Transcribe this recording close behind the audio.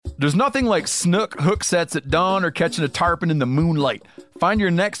There's nothing like snook hook sets at dawn or catching a tarpon in the moonlight. Find your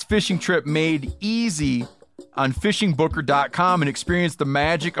next fishing trip made easy on fishingbooker.com and experience the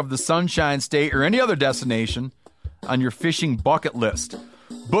magic of the Sunshine State or any other destination on your fishing bucket list.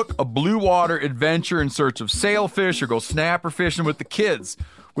 Book a blue water adventure in search of sailfish or go snapper fishing with the kids.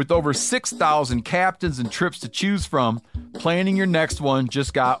 With over 6,000 captains and trips to choose from, planning your next one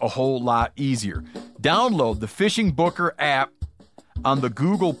just got a whole lot easier. Download the Fishing Booker app on the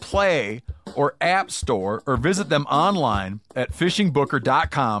Google Play or App Store or visit them online at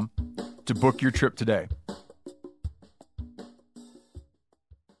fishingbooker.com to book your trip today.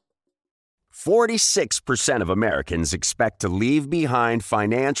 46% of Americans expect to leave behind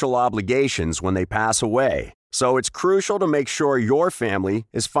financial obligations when they pass away. So it's crucial to make sure your family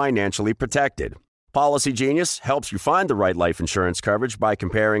is financially protected. Policy Genius helps you find the right life insurance coverage by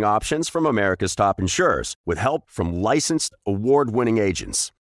comparing options from America's top insurers with help from licensed, award-winning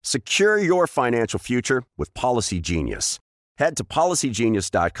agents. Secure your financial future with Policy Genius. Head to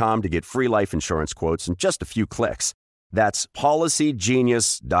PolicyGenius.com to get free life insurance quotes in just a few clicks. That's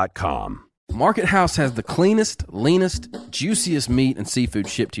PolicyGenius.com. Market House has the cleanest, leanest, juiciest meat and seafood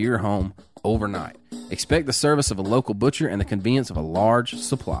shipped to your home overnight. Expect the service of a local butcher and the convenience of a large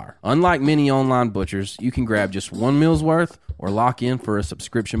supplier. Unlike many online butchers, you can grab just one meal's worth or lock in for a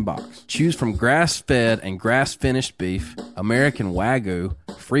subscription box. Choose from grass-fed and grass-finished beef, American Wagyu,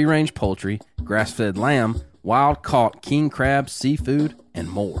 free-range poultry, grass-fed lamb, wild-caught king crab, seafood, and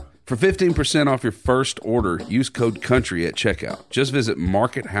more. For 15% off your first order, use code COUNTRY at checkout. Just visit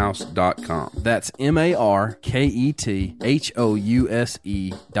markethouse.com. That's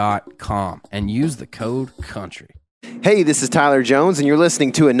MarketHouse.com and use the code COUNTRY. Hey, this is Tyler Jones, and you're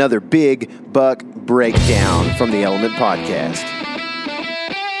listening to another Big Buck Breakdown from the Element Podcast.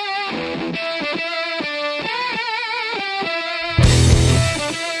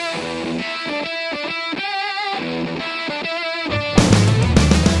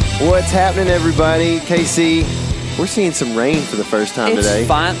 What's happening, everybody? KC, we're seeing some rain for the first time today.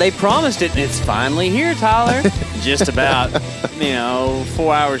 They promised it, and it's finally here, Tyler. Just about,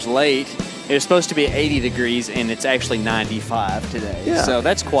 4 hours late. It was supposed to be 80 degrees, and it's actually 95 today. Yeah. So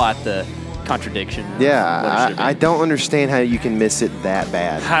that's quite the contradiction. Yeah, I don't understand how you can miss it that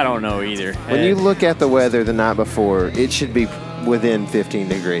bad. I don't know either. When you look at the weather the night before, it should be within 15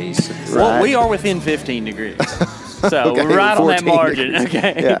 degrees. Right? Well, we are within 15 degrees. So okay, we're right on that margin. Degrees.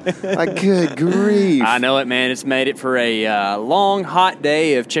 Okay. Yeah. Like, good grief. I know it, man. It's made it for a long, hot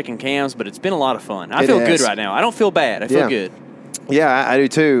day of chicken cams, but it's been a lot of fun. I feel good right now. I don't feel bad. I feel good. Yeah, I do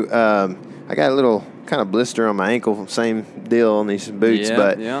too. I got a little kind of blister on my ankle, same deal on these boots.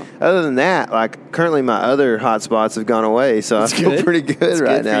 Other than that, like currently my other hot spots have gone away, so I feel pretty good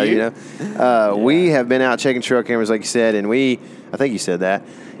right now. We have been out checking trail cameras, like you said, and I think you said that.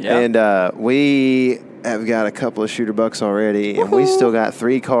 Yeah. And we have got a couple of shooter bucks already, and we still got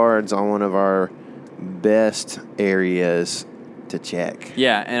 3 cards on one of our best areas to check.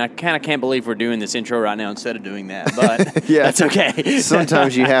 Yeah, and I kind of can't believe we're doing this intro right now instead of doing that, but that's okay.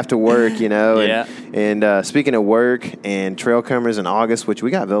 Sometimes you have to work, And speaking of work and trail cameras in August, which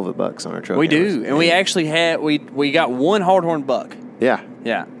we got velvet bucks on our trail cameras. We do, and we actually had we got one hardhorn buck. Yeah.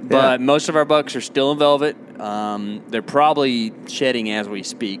 Yeah, but most of our bucks are still in velvet. They're probably shedding as we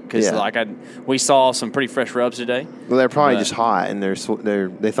speak because we saw some pretty fresh rubs today. Well, they're probably just hot, and they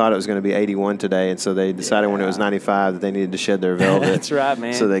thought it was going to be 81 today, and so they decided when it was 95 that they needed to shed their velvet. That's right,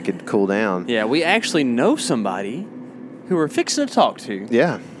 man. So they could cool down. Yeah, we actually know somebody who we're fixing to talk to.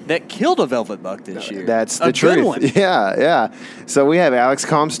 Yeah. That killed a velvet buck this year. That's the truth. Good one. Yeah. So we have Alex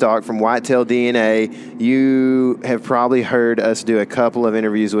Comstock from WhitetailDNA. You have probably heard us do a couple of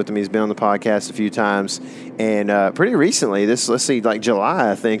interviews with him. He's been on the podcast a few times, and pretty recently, like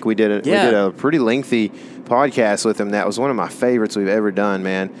July, I think we did a pretty lengthy podcast with him. That was one of my favorites we've ever done.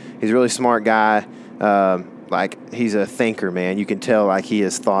 Man, he's a really smart guy. He's a thinker, man. You can tell like he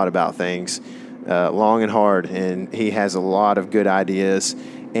has thought about things long and hard, and he has a lot of good ideas.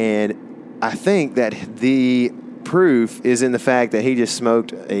 And I think that the proof is in the fact that he just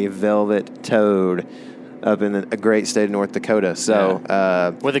smoked a velvet toad up in a great state of North Dakota. So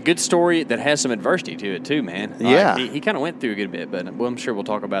with a good story that has some adversity to it too, man. He kind of went through a good bit, but I'm sure we'll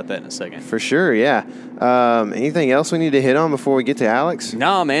talk about that in a second. For sure, yeah. Anything else we need to hit on before we get to Alex?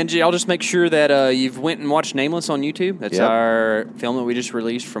 No, man. I'll just make sure that you've went and watched Nameless on YouTube. That's our film that we just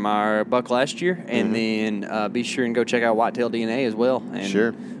released from our buck last year. And then be sure and go check out WhitetailDNA as well. And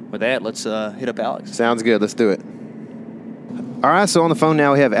sure. With that, let's hit up Alex. Sounds good. Let's do it. All right, so on the phone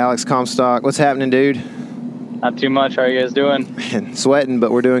now we have Alex Comstock. What's happening, dude? Not too much. How are you guys doing? Man, sweating,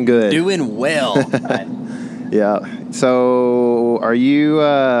 but we're doing good. Doing well. Yeah. So So are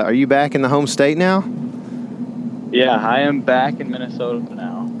you back in the home state now? Yeah, I am back in Minnesota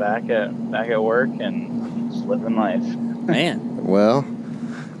now. Back at work and just living life. Man. Well,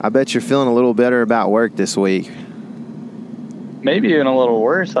 I bet you're feeling a little better about work this week. Maybe even a little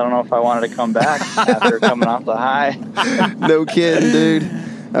worse. I don't know if I wanted to come back after coming off the high. No kidding, dude.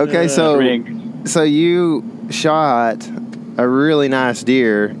 Okay, so you shot a really nice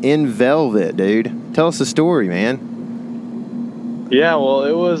deer in velvet, dude. Tell us the story, man. Yeah, well,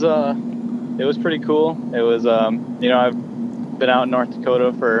 it was pretty cool. It was, I've been out in North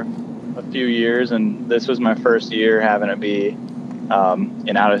Dakota for a few years, and this was my first year having to be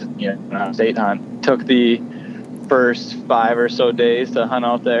an out-of-state hunt. Took the first 5 or so days to hunt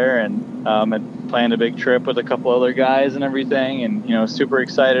out there, and had planned a big trip with a couple other guys and everything, and super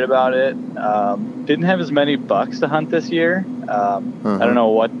excited about it. Didn't have as many bucks to hunt this year. I don't know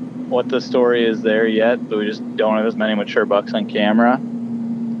what the story is there yet, but we just don't have as many mature bucks on camera.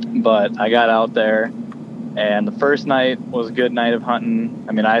 But I got out there, and the first night was a good night of hunting.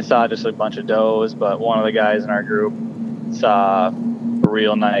 I mean, I saw just a bunch of does, but one of the guys in our group saw a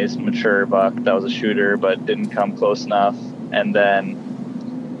real nice mature buck that was a shooter, but didn't come close enough. And then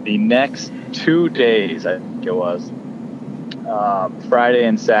the next 2 days, I think it was, Friday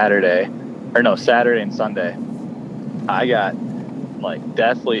and Saturday, Saturday and Sunday, I got like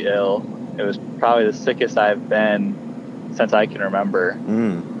deathly ill. It was probably the sickest I've been since I can remember.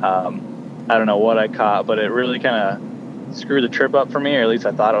 I don't know what I caught, but it really kind of screwed the trip up for me, or at least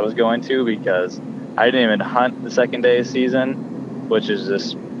I thought it was going to, because I didn't even hunt the second day of season, which is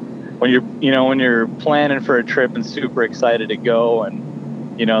just when you're planning for a trip and super excited to go,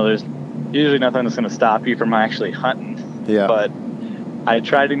 and there's usually nothing that's going to stop you from actually hunting. Yeah. But I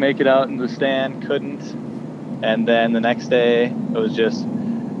tried to make it out in the stand, couldn't, and then the next day it was just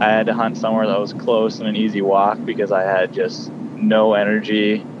I had to hunt somewhere that was close and an easy walk because I had just no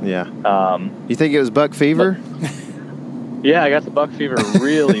energy. Yeah. You think it was buck fever? Yeah, I got the buck fever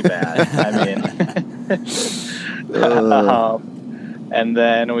really bad. I mean, and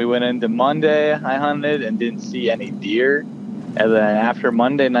then we went into Monday. I hunted and didn't see any deer. And then after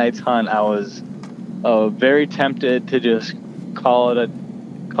Monday night's hunt, I was very tempted to just call it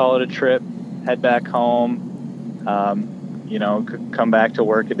a trip, head back home. Come back to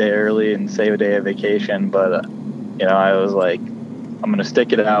work a day early and save a day of vacation. But, I was like, I'm going to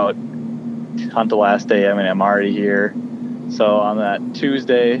stick it out, hunt the last day. I mean, I'm already here. So on that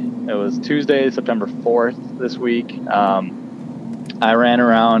Tuesday, it was Tuesday, September 4th this week, I ran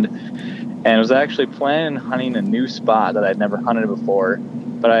around and was actually planning on hunting a new spot that I'd never hunted before.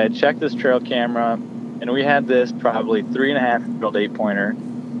 But I had checked this trail camera, and we had this probably 3.5-year-old 8-pointer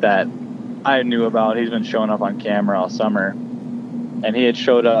that I knew about. He's been showing up on camera all summer, and he had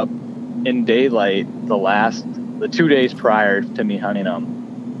showed up in daylight the 2 days prior to me hunting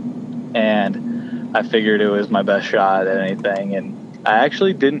him, and I figured it was my best shot at anything. And I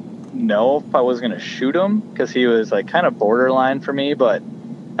actually didn't know if I was going to shoot him because he was like kind of borderline for me, but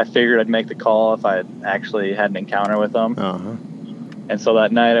I figured I'd make the call if I actually had an encounter with him. And so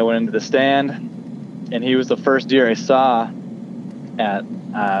that night I went into the stand, and he was the first deer I saw at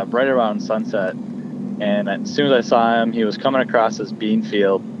right around sunset. And as soon as I saw him, he was coming across this bean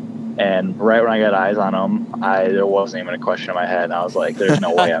field, and right when I got eyes on him, there wasn't even a question in my head, and I was like, there's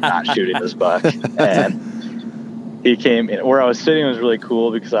no way I'm not shooting this buck. And he came in. Where I was sitting was really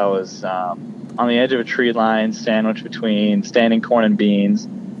cool because I was on the edge of a tree line sandwiched between standing corn and beans,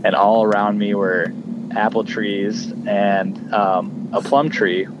 and all around me were apple trees and a plum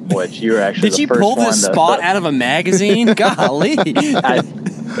tree, which you were actually the first one. Did you pull this spot out of a magazine? Golly.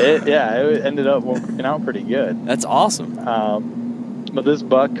 It ended up working out pretty good. That's awesome. But this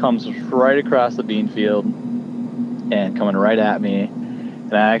buck comes right across the bean field and coming right at me.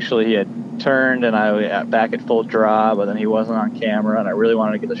 And he had turned, and I was back at full draw, but then he wasn't on camera, and I really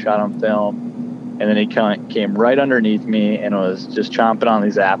wanted to get the shot on film. And then he came right underneath me and was just chomping on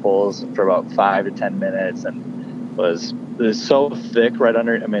these apples for about 5 to 10 minutes, and was so thick right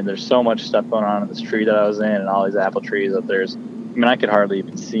under. I mean, there's so much stuff going on in this tree that I was in, and all these apple trees that I could hardly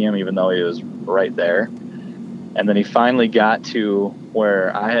even see him, even though he was right there. And then he finally got to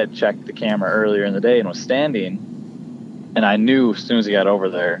where I had checked the camera earlier in the day and was standing. And I knew as soon as he got over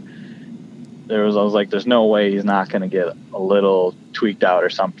there, I was like, there's no way he's not going to get a little tweaked out or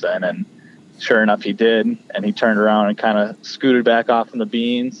something. And sure enough, he did. And he turned around and kind of scooted back off from the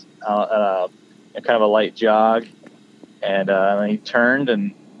beans, kind of a light jog. And then he turned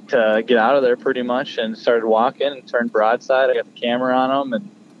and to get out of there pretty much and started walking and turned broadside. I got the camera on him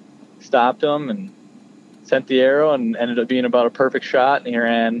and stopped him and sent the arrow, and ended up being about a perfect shot. And he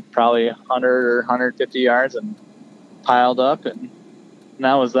ran probably 100 or 150 yards and piled up, and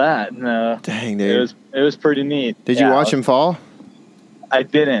that was that. And, dang, dude. It was pretty neat. Did you watch him fall? I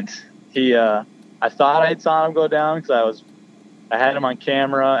didn't. I thought I saw him go down because I had him on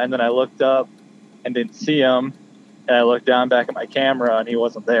camera, and then I looked up and didn't see him, and I looked down back at my camera, and he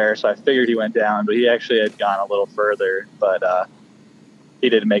wasn't there, so I figured he went down, but he actually had gone a little further, but he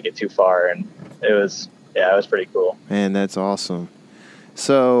didn't make it too far, and it was pretty cool. Man, that's awesome.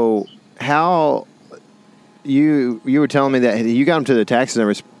 So how you were telling me that you got him to the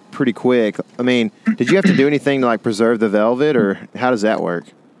taxidermist pretty quick. I mean, did you have to do anything to like preserve the velvet, or how does that work?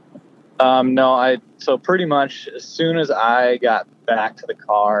 No, so pretty much as soon as I got back to the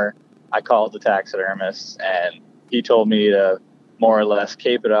car, I called the taxidermist, and he told me to more or less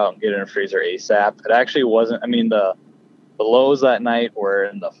cape it out and get it in a freezer ASAP. It actually wasn't, I mean, the lows that night were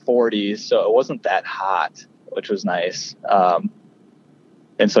in the 40s, so it wasn't that hot, which was nice.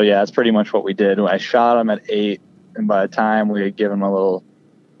 And so, yeah, that's pretty much what we did. I shot him at 8, and by the time we had given him a little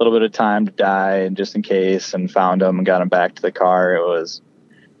bit of time to die, and just in case, and found him and got him back to the car, it was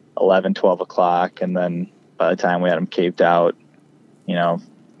 11, 12 o'clock. And then by the time we had him caped out, you know,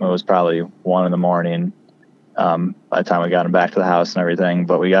 it was probably 1 in the morning by the time we got him back to the house and everything.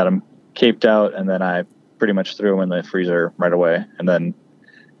 But we got him caped out, and then I pretty much threw him in the freezer right away. And then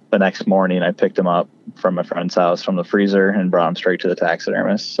the next morning I picked him up from a friend's house from the freezer and brought him straight to the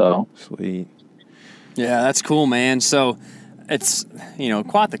taxidermist. So sweet. Yeah, that's cool, man. So it's, you know,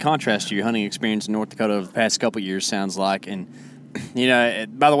 quite the contrast to your hunting experience in North Dakota over the past couple of years, sounds like. And, you know,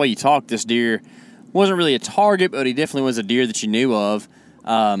 by the way you talked, this deer wasn't really a target, but he definitely was a deer that you knew of.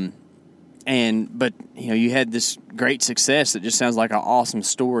 But, you know, you had this great success that just sounds like an awesome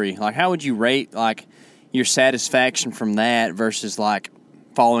story. Like, how would you rate, like, your satisfaction from that versus, like,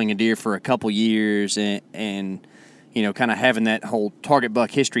 following a deer for a couple years and you know, kind of having that whole target buck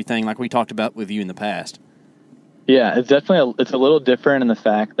history thing like we talked about with you in the past? Yeah, it's definitely it's a little different in the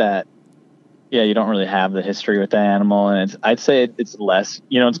fact that, yeah, you don't really have the history with the animal, and I'd say it's less,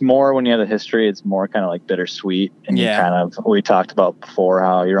 you know, it's more when you have the history, it's more kind of like bittersweet, and you kind of, we talked about before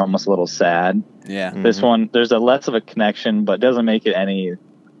how you're almost a little sad. Yeah. This one, there's a less of a connection, but it doesn't make it any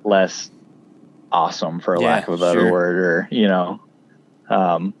less awesome, for lack of a better word, or, you know,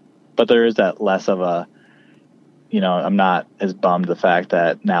 but there is that less of a, you know, I'm not as bummed the fact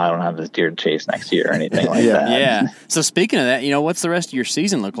that now I don't have this deer to chase next year or anything like that. Yeah. So speaking of that, you know, what's the rest of your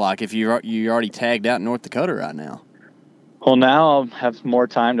season look like if you already tagged out in North Dakota right now? Well, now I'll have more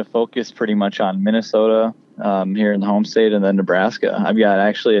time to focus pretty much on Minnesota, here in the home state, and then Nebraska. I've got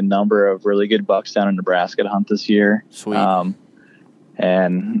actually a number of really good bucks down in Nebraska to hunt this year. Sweet.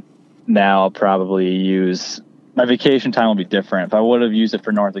 And now I'll probably use, my vacation time will be different. If I would have used it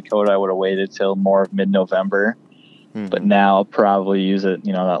for North Dakota, I would have waited till more of mid-November. But now I'll probably use it,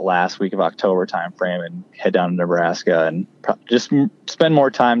 you know, that last week of October time frame and head down to Nebraska and just spend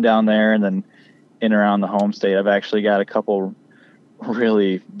more time down there, and then in around the home state. I've actually got a couple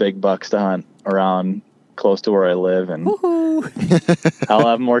really big bucks to hunt around close to where I live, and I'll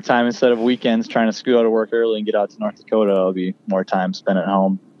have more time instead of weekends trying to scoot out of work early and get out to North Dakota. I'll be more time spent at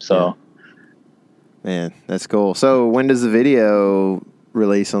home. So, man, that's cool. So when does the video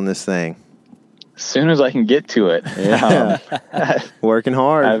release on this thing? As soon as I can get to it. Yeah. Working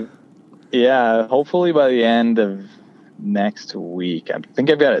hard. Hopefully by the end of next week. I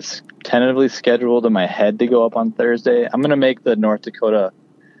think I've got it tentatively scheduled in my head to go up on Thursday. I'm going to make the North Dakota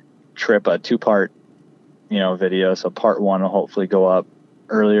trip a 2-part, you know, video. So part 1 will hopefully go up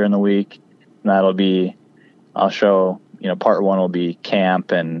earlier in the week, and that'll be, I'll show, you know, part 1 will be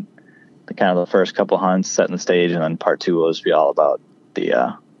camp and the kind of the first couple hunts, setting the stage, and then part 2 will just be all about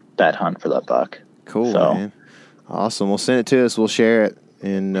the that hunt for that buck. Cool, man. Awesome. Well, send it to us. We'll share it.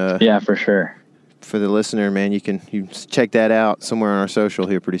 And yeah, for sure. For the listener, man, you can check that out somewhere on our social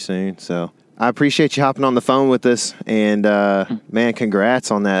here pretty soon. So I appreciate you hopping on the phone with us. And man,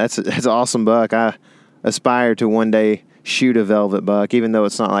 congrats on that. That's an awesome buck. I aspire to one day shoot a velvet buck, even though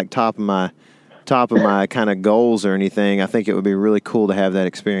it's not like top of my kind of goals or anything. I think it would be really cool to have that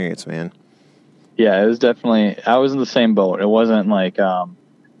experience, man. Yeah, it was definitely. I was in the same boat. It wasn't like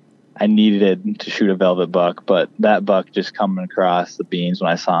I needed to shoot a velvet buck, but that buck just coming across the beams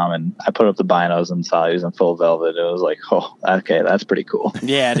when I saw him, and I put up the binos and saw he was in full velvet. It was like, oh, okay, that's pretty cool.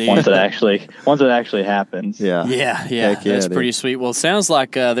 Yeah, dude. once it actually happens. Yeah. That's pretty sweet. Well, it sounds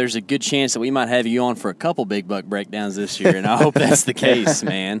like there's a good chance that we might have you on for a couple big buck breakdowns this year, and I hope that's the case,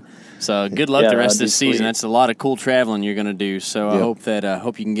 man. So good luck the rest of this season. That's a lot of cool traveling you're going to do. So I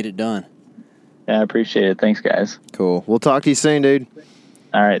hope you can get it done. Yeah, I appreciate it. Thanks, guys. Cool. We'll talk to you soon, dude.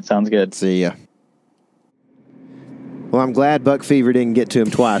 All right, sounds good. See ya. Well, I'm glad buck fever didn't get to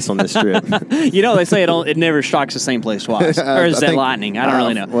him twice on this trip. They say it never strikes the same place twice. Or is that lightning? I don't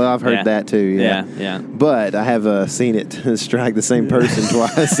really know. Well, I've heard that too, Yeah. But I have seen it strike the same person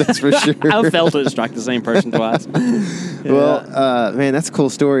twice, that's for sure. I've felt it strike the same person twice. Well, man, that's a cool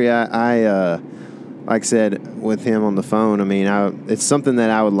story. I like I said, with him on the phone, I mean, it's something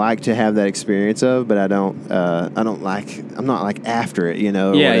that I would like to have that experience of, but I'm not like after it,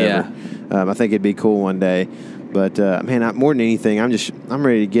 or whatever. I think it'd be cool one day. But, man, more than anything, I'm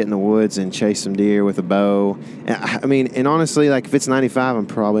ready to get in the woods and chase some deer with a bow. And honestly, like if it's 95, I'm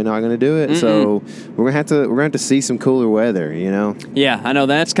probably not going to do it. Mm-mm. So we're going to have to see some cooler weather, Yeah, I know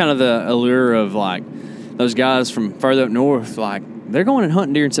that's kind of the allure of like those guys from further up north, like they're going and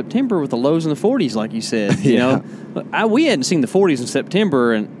hunting deer in September with the lows in the 40s, like you said. You know, we hadn't seen the 40s in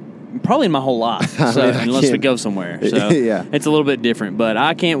September and probably in my whole life, so unless we go somewhere. So it's a little bit different. But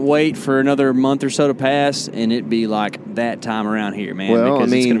I can't wait for another month or so to pass and it be like that time around here, man. Well,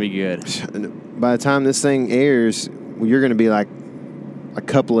 because it's going to be good. By the time this thing airs, you're going to be like a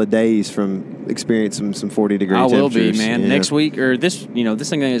couple of days from experiencing some 40-degree temperatures. I will be, man. Next week, or this thing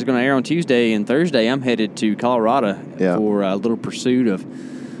is going to air on Tuesday and Thursday. I'm headed to Colorado for a little pursuit of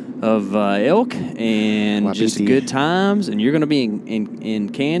elk and just good times. And you're going to be in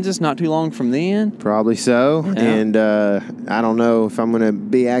Kansas not too long from then. Probably so. Yeah. And I don't know if I'm going to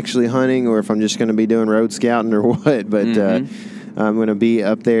be actually hunting or if I'm just going to be doing road scouting or what. But I'm going to be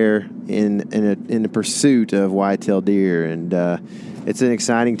up there in the pursuit of whitetail deer, and it's an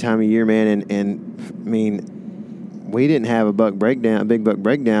exciting time of year, man. And I mean, we didn't have a big buck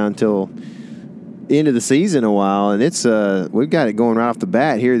breakdown until end of the season a while, and it's we've got it going right off the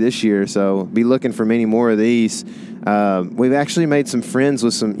bat here this year. So be looking for many more of these. We've actually made some friends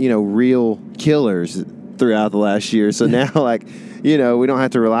with some real killers throughout the last year. So now we don't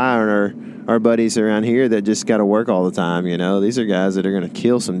have to rely on our buddies around here that just got to work all the time. These are guys that are going to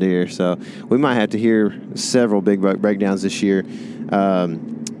kill some deer. So we might have to hear several big buck breakdowns this year. I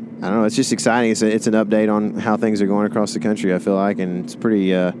don't know. It's just exciting. It's an update on how things are going across the country, I feel like, and it's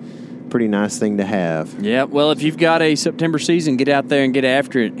pretty nice thing to have. Yeah, well, if you've got a September season, get out there and get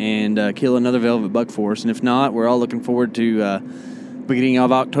after it and kill another velvet buck for us. And if not, we're all looking forward to beginning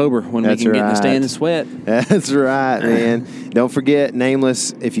of October when we can get in the stand and sweat. That's right, man. Don't forget,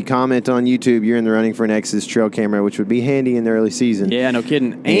 Nameless, if you comment on YouTube, you're in the running for an Exodus trail camera, which would be handy in the early season. Yeah, no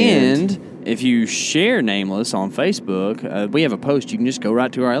kidding. And if you share Nameless on Facebook, we have a post. You can just go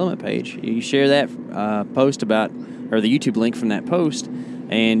right to our Element page. You share that post or the YouTube link from that post,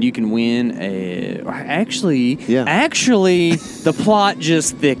 and you can win Actually, the plot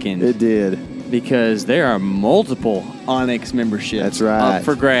just thickened. It did. Because there are multiple Onyx memberships That's right. up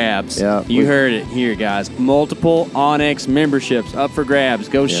for grabs. Yep. You heard it here, guys. Multiple Onyx memberships up for grabs.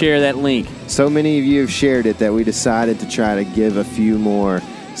 Go share that link. So many of you have shared it that we decided to try to give a few more.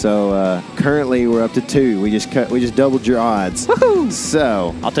 So currently we're up to 2. We just doubled your odds. Woohoo!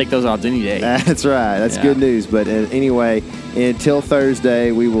 So I'll take those odds any day. That's right. That's good news. But anyway, until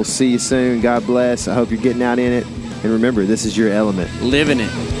Thursday, we will see you soon. God bless. I hope you're getting out in it. And remember, this is your element. Live in it.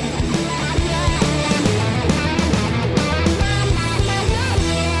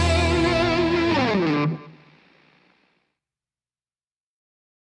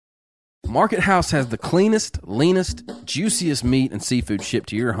 Market House has the cleanest, leanest, juiciest meat and seafood shipped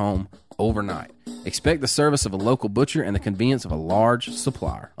to your home overnight. Expect the service of a local butcher and the convenience of a large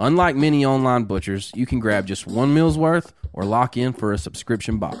supplier. Unlike many online butchers, you can grab just one meal's worth or lock in for a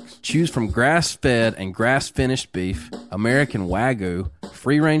subscription box. Choose from grass-fed and grass-finished beef, American Wagyu,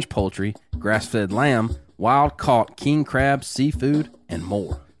 free-range poultry, grass-fed lamb, wild-caught king crab, seafood, and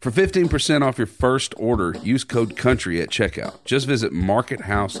more. For 15% off your first order, use code COUNTRY at checkout. Just visit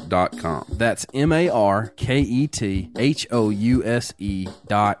markethouse.com. That's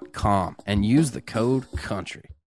MarketHouse.com and use the code COUNTRY.